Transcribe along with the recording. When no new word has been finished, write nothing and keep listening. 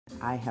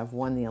I have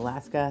won the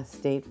Alaska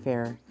State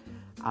Fair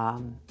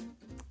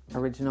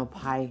original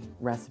pie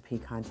recipe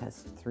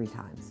contest 3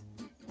 times,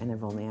 and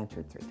I've only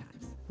entered 3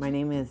 times. My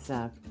name is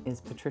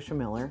Patricia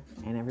Miller,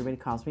 and everybody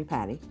calls me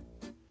Patty.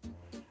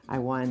 I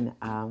won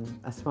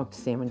a smoked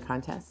salmon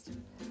contest.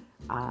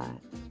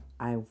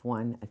 I've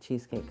won a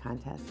cheesecake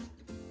contest,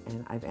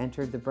 and I've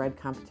entered the bread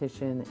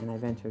competition, and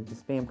I've entered the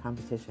Spam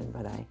competition,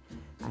 but I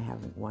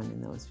haven't won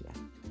in those yet.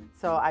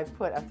 So I've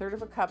put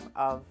 1/3 cup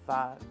of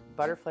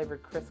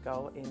butter-flavored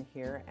Crisco in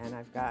here, and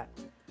I've got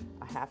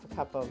 1/2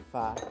 cup of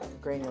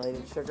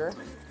granulated sugar.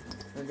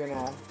 We're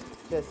gonna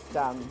just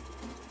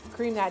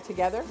cream that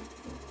together.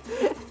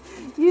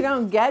 You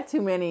don't get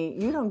too many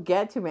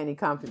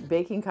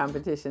baking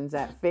competitions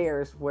at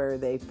fairs where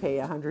they pay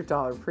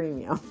 $100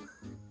 premium.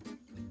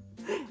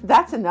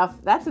 That's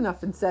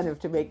enough incentive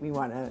to make me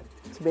want to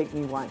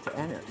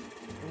enter.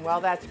 And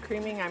while that's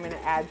creaming, I'm going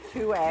to add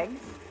 2 eggs.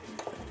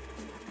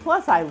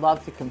 Plus, I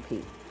love to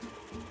compete.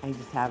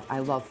 I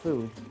love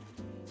food.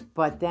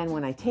 But then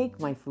when I take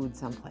my food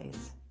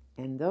someplace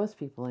and those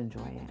people enjoy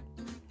it,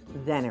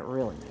 then it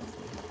really makes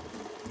me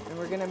happy. And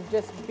we're going to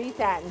just beat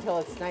that until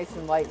it's nice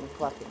and light and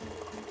fluffy.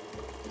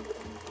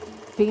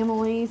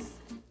 Families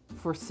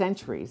for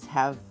centuries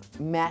have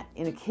met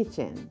in a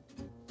kitchen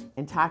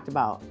and talked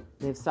about,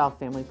 they've solved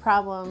family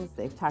problems,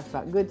 they've talked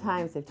about good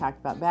times, they've talked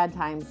about bad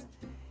times.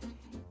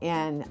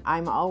 And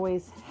I'm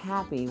always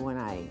happy when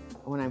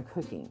I'm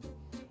cooking.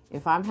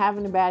 If I'm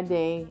having a bad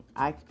day,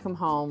 I can come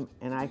home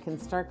and I can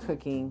start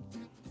cooking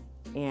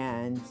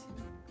and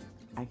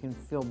I can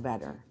feel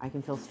better. I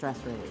can feel stress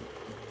relief.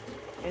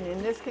 And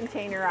in this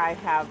container I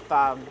have,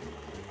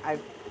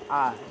 I've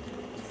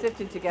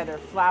sifted together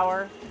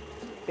flour,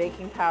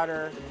 baking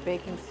powder,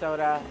 baking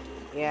soda,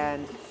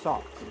 and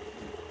salt.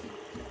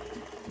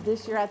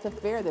 This year at the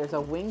fair there's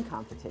a wing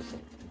competition,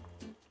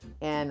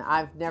 and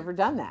I've never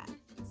done that.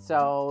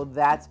 So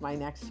that's my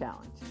next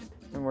challenge.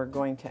 And we're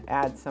going to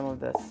add some of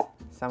this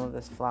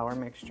flour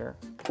mixture.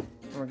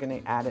 And we're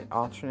going to add it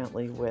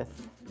alternately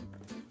with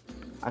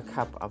a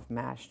cup of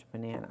mashed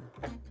banana.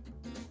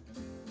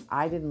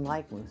 I didn't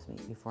like moose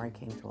meat before I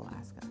came to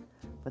Alaska,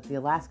 but the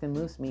Alaskan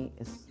moose meat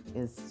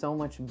is so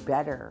much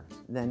better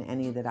than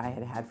any that I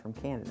had had from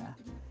Canada.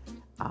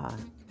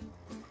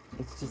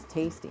 It's just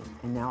tasty,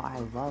 and now I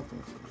love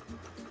moose meat.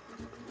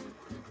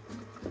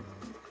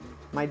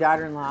 My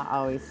daughter-in-law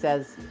always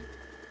says,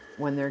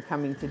 when they're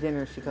coming to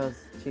dinner,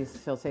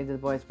 she'll say to the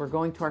boys, "We're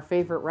going to our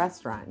favorite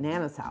restaurant,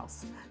 Nana's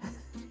house."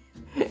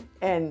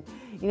 And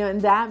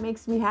and that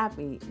makes me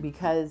happy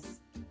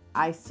because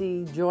I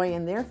see joy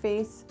in their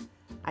face.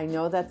 I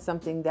know that's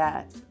something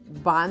that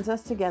bonds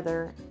us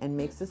together and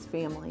makes us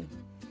family,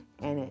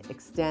 and it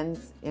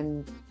extends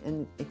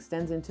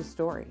into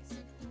stories.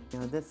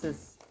 This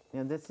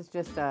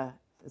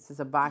is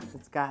a box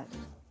that's got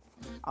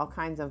all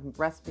kinds of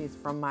recipes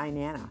from my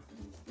Nana.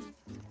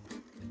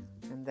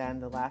 And then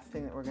the last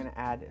thing that we're going to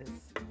add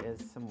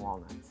is some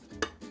walnuts.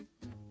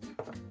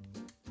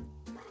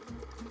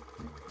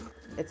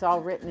 It's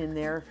all written in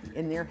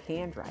their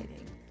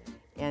handwriting,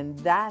 and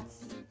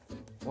that's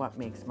what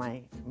makes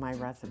my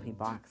recipe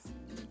box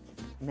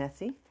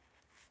messy,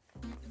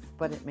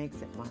 but it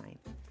makes it mine.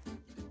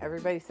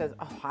 Everybody says,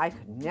 "Oh, I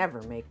could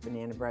never make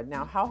banana bread."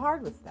 Now, how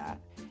hard was that?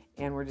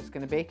 And we're just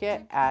going to bake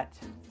it at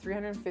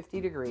 350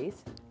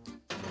 degrees.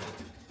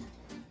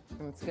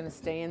 And it's going to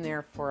stay in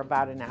there for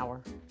about an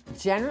hour.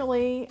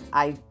 Generally,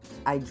 I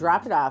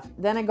drop it off,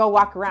 then I go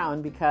walk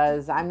around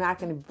because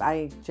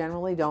I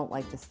generally don't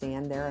like to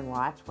stand there and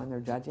watch when they're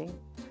judging.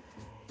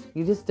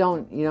 You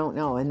don't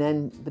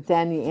know. But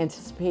then the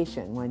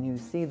anticipation, when you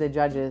see the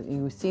judges,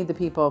 you see the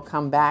people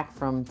come back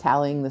from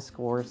tallying the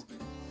scores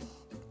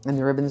and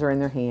the ribbons are in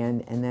their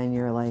hand, and then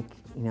you're like,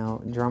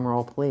 drum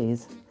roll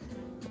please.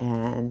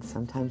 And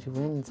sometimes you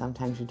win and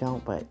sometimes you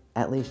don't, but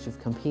at least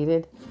you've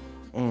competed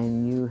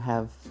and you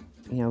have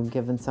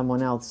given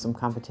someone else some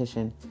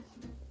competition.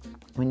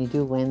 When you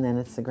do win, then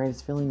it's the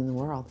greatest feeling in the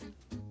world.